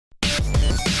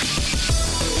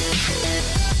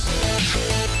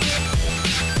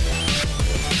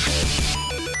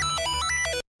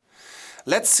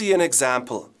Let's see an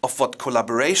example of what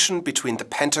collaboration between the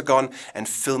Pentagon and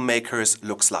filmmakers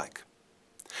looks like.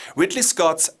 Ridley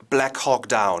Scott's Black Hawk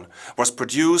Down was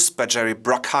produced by Jerry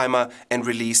Bruckheimer and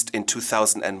released in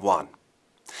 2001.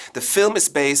 The film is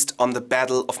based on the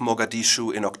Battle of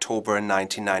Mogadishu in October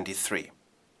 1993.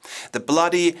 The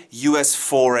bloody US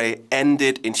foray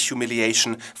ended in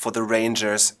humiliation for the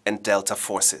Rangers and Delta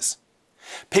forces.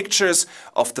 Pictures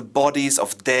of the bodies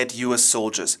of dead US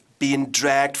soldiers being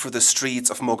dragged through the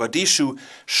streets of Mogadishu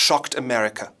shocked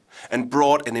America and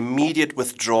brought an immediate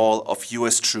withdrawal of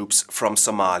US troops from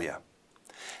Somalia.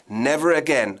 Never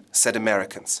again, said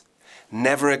Americans.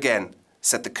 Never again,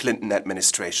 said the Clinton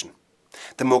administration.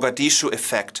 The Mogadishu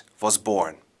effect was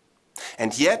born.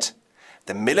 And yet,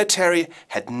 the military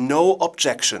had no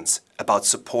objections about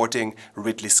supporting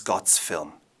Ridley Scott's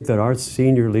film. That our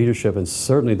senior leadership, and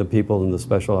certainly the people in the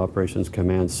Special Operations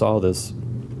Command, saw this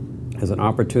as an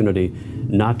opportunity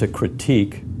not to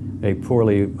critique a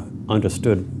poorly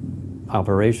understood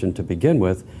operation to begin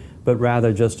with, but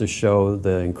rather just to show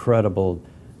the incredible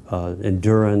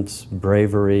endurance,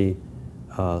 bravery,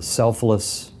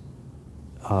 selfless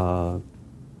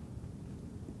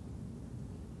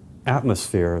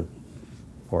atmosphere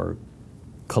or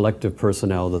collective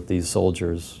personnel that these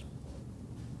soldiers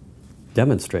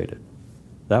demonstrated.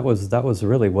 That was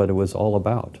really what it was all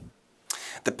about.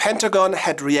 The Pentagon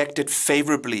had reacted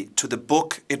favorably to the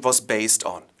book it was based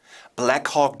on, Black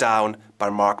Hawk Down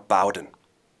by Mark Bowden.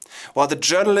 While the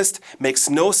journalist makes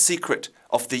no secret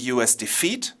of the US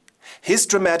defeat, his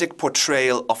dramatic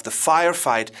portrayal of the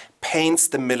firefight paints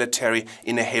the military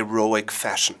in a heroic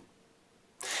fashion.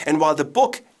 And while the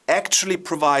book actually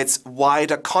provides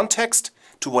wider context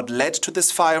to what led to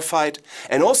this firefight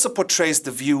and also portrays the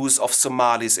views of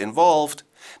Somalis involved,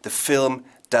 the film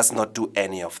does not do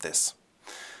any of this.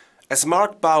 As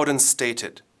Mark Bowden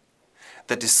stated,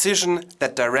 the decision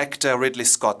that director Ridley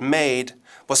Scott made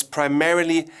was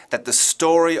primarily that the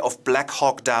story of Black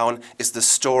Hawk Down is the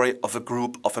story of a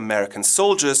group of American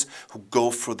soldiers who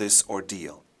go through this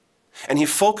ordeal. And he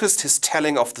focused his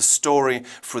telling of the story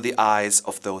through the eyes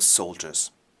of those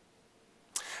soldiers.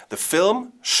 The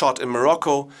film, shot in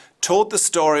Morocco, told the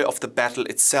story of the battle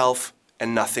itself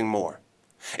and nothing more.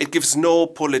 It gives no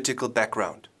political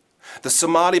background. The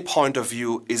Somali point of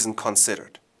view isn't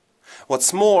considered.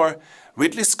 What's more,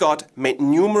 Ridley Scott made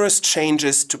numerous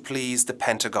changes to please the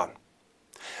Pentagon.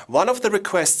 One of the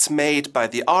requests made by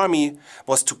the Army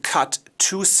was to cut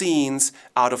 2 scenes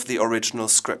out of the original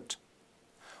script.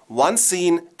 One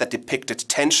scene that depicted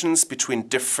tensions between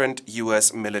different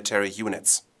US military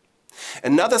units.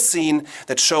 Another scene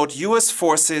that showed US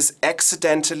forces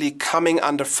accidentally coming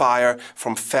under fire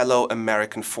from fellow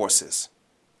American forces.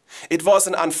 It was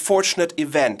an unfortunate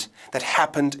event that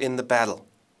happened in the battle.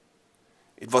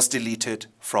 It was deleted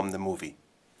from the movie.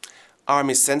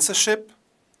 Army censorship,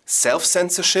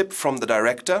 self-censorship from the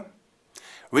director.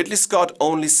 Ridley Scott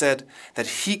only said that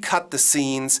he cut the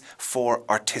scenes for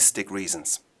artistic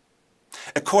reasons.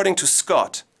 According to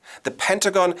Scott, the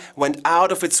Pentagon went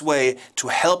out of its way to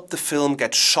help the film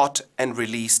get shot and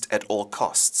released at all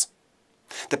costs.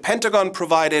 The Pentagon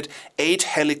provided 8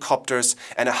 helicopters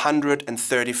and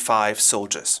 135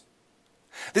 soldiers.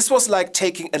 This was like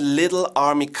taking a little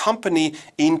army company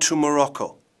into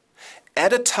Morocco,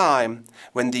 at a time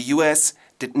when the US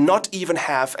did not even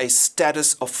have a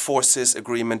status of forces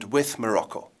agreement with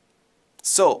Morocco.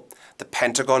 So, the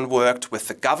Pentagon worked with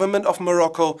the government of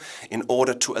Morocco in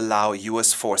order to allow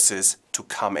US forces to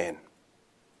come in.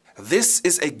 This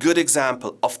is a good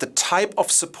example of the type of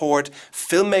support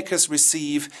filmmakers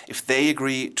receive if they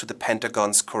agree to the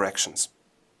Pentagon's corrections.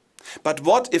 But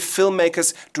what if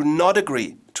filmmakers do not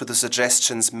agree to the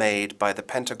suggestions made by the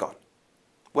Pentagon?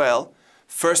 Well,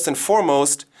 first and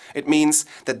foremost, it means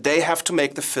that they have to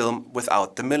make the film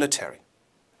without the military.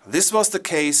 This was the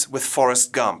case with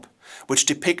Forrest Gump, which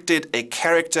depicted a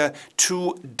character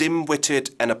too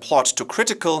dim-witted and a plot too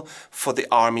critical for the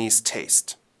Army's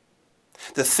taste.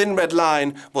 The Thin Red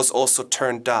Line was also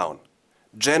turned down.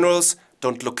 Generals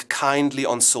don't look kindly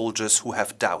on soldiers who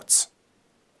have doubts.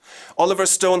 Oliver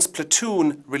Stone's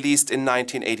Platoon, released in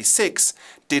 1986,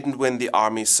 didn't win the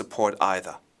Army's support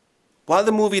either. While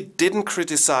the movie didn't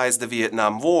criticize the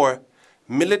Vietnam War,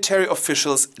 military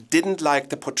officials didn't like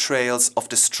the portrayals of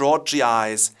distraught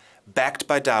GIs, backed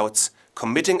by doubts,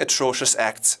 committing atrocious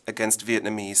acts against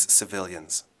Vietnamese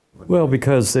civilians. Well,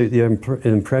 because the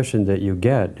impression that you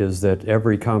get is that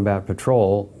every combat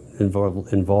patrol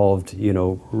involved,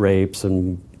 rapes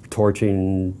and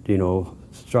torching,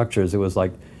 structures. It was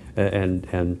like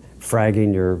and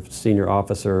fragging your senior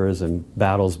officers and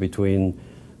battles between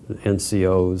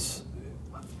NCOs.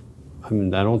 I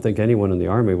mean, I don't think anyone in the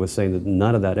Army was saying that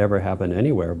none of that ever happened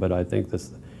anywhere, but I think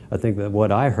that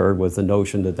what I heard was the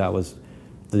notion that that was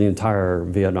the entire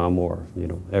Vietnam War. You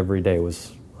know, every day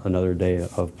was another day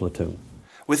of platoon.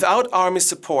 Without Army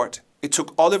support, it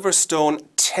took Oliver Stone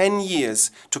 10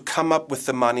 years to come up with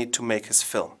the money to make his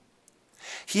film.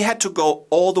 He had to go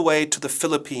all the way to the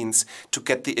Philippines to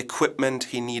get the equipment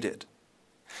he needed.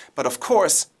 But of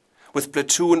course, with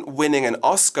Platoon winning an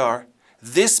Oscar,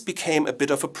 this became a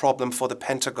bit of a problem for the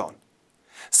Pentagon.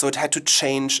 So it had to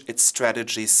change its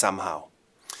strategy somehow.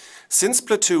 Since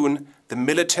Platoon, the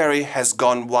military has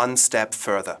gone one step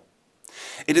further.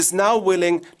 It is now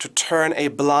willing to turn a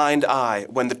blind eye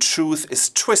when the truth is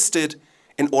twisted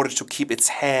in order to keep its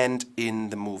hand in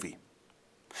the movie.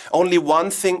 Only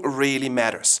one thing really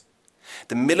matters.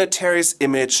 The military's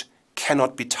image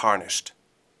cannot be tarnished.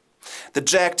 The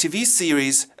JAG TV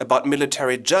series about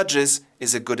military judges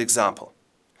is a good example.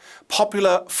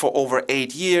 Popular for over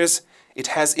 8 years, it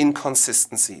has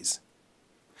inconsistencies.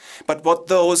 But what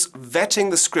those vetting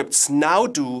the scripts now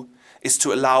do is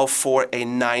to allow for a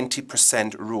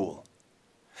 90% rule.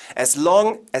 As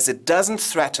long as it doesn't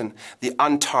threaten the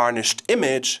untarnished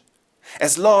image,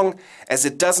 as long as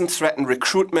it doesn't threaten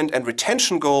recruitment and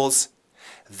retention goals,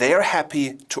 they're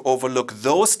happy to overlook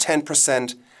those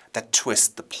 10% that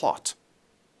twist the plot.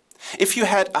 If you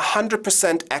had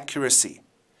 100% accuracy,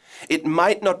 it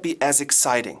might not be as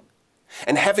exciting,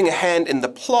 and having a hand in the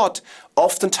plot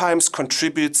oftentimes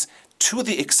contributes to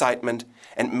the excitement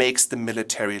and makes the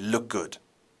military look good.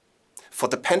 For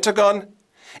the Pentagon,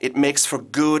 it makes for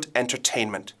good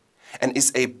entertainment and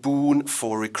is a boon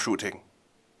for recruiting.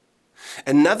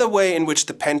 Another way in which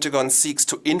the Pentagon seeks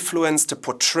to influence the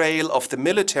portrayal of the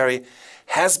military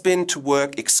has been to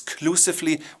work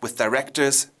exclusively with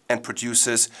directors and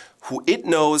producers who it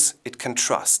knows it can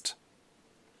trust.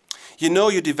 You know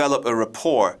you develop a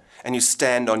rapport and you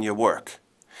stand on your work.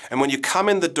 And when you come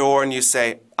in the door and you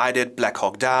say, I did Black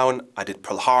Hawk Down, I did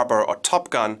Pearl Harbor or Top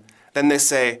Gun, then they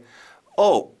say,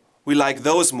 oh, we like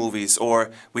those movies,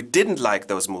 or we didn't like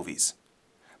those movies.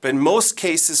 But in most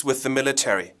cases with the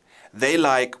military, they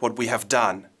like what we have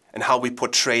done and how we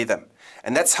portray them.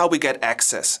 And that's how we get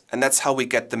access, and that's how we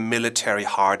get the military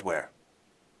hardware.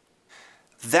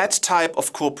 That type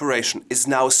of cooperation is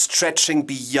now stretching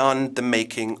beyond the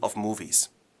making of movies.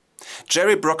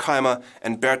 Jerry Bruckheimer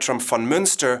and Bertram von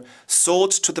Münster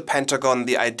sold to the Pentagon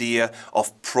the idea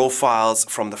of Profiles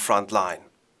from the Front Line,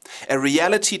 a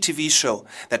reality TV show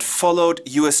that followed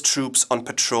US troops on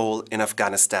patrol in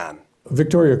Afghanistan.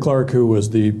 Victoria Clark, who was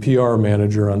the PR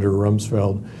manager under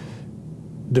Rumsfeld,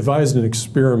 devised an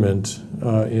experiment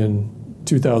in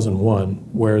 2001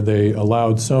 where they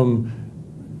allowed some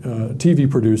TV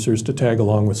producers to tag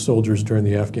along with soldiers during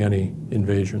the Afghani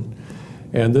invasion.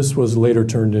 And this was later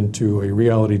turned into a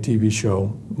reality TV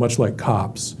show, much like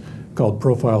Cops, called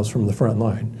Profiles from the Front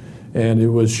Line. And it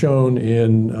was shown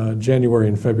in January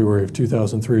and February of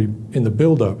 2003 in the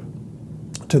buildup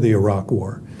to the Iraq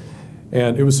War.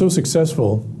 And it was so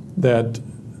successful that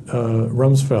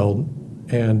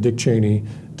Rumsfeld and Dick Cheney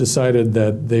decided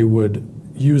that they would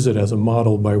use it as a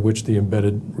model by which the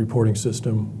embedded reporting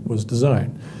system was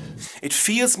designed. It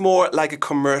feels more like a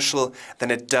commercial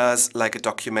than it does like a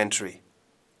documentary.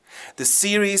 The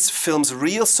series films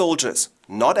real soldiers,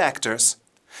 not actors.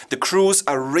 The crews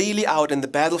are really out in the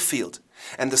battlefield,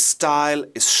 and the style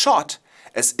is shot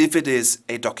as if it is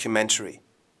a documentary.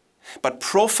 But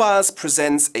Profiles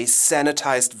presents a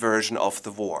sanitized version of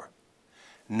the war.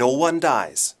 No one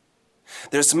dies.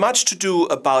 There's much to do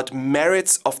about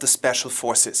merits of the special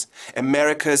forces,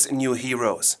 America's new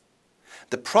heroes.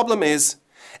 The problem is,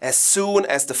 as soon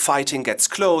as the fighting gets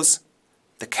close,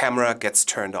 the camera gets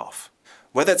turned off.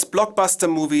 Whether it's blockbuster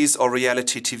movies or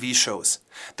reality TV shows,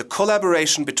 the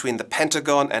collaboration between the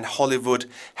Pentagon and Hollywood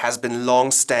has been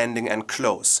long-standing and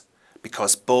close,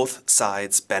 because both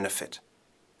sides benefit.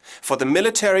 For the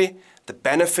military, the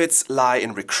benefits lie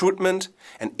in recruitment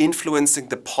and influencing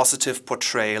the positive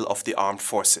portrayal of the armed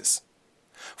forces.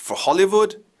 For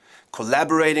Hollywood,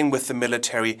 collaborating with the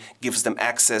military gives them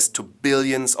access to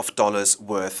billions of dollars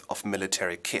worth of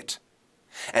military kit.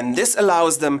 And this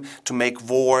allows them to make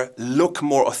war look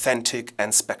more authentic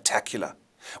and spectacular,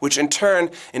 which in turn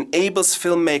enables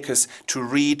filmmakers to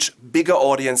reach bigger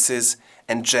audiences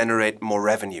and generate more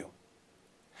revenue.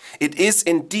 It is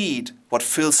indeed what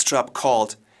Phil Strupp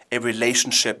called a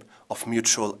relationship of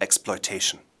mutual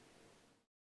exploitation.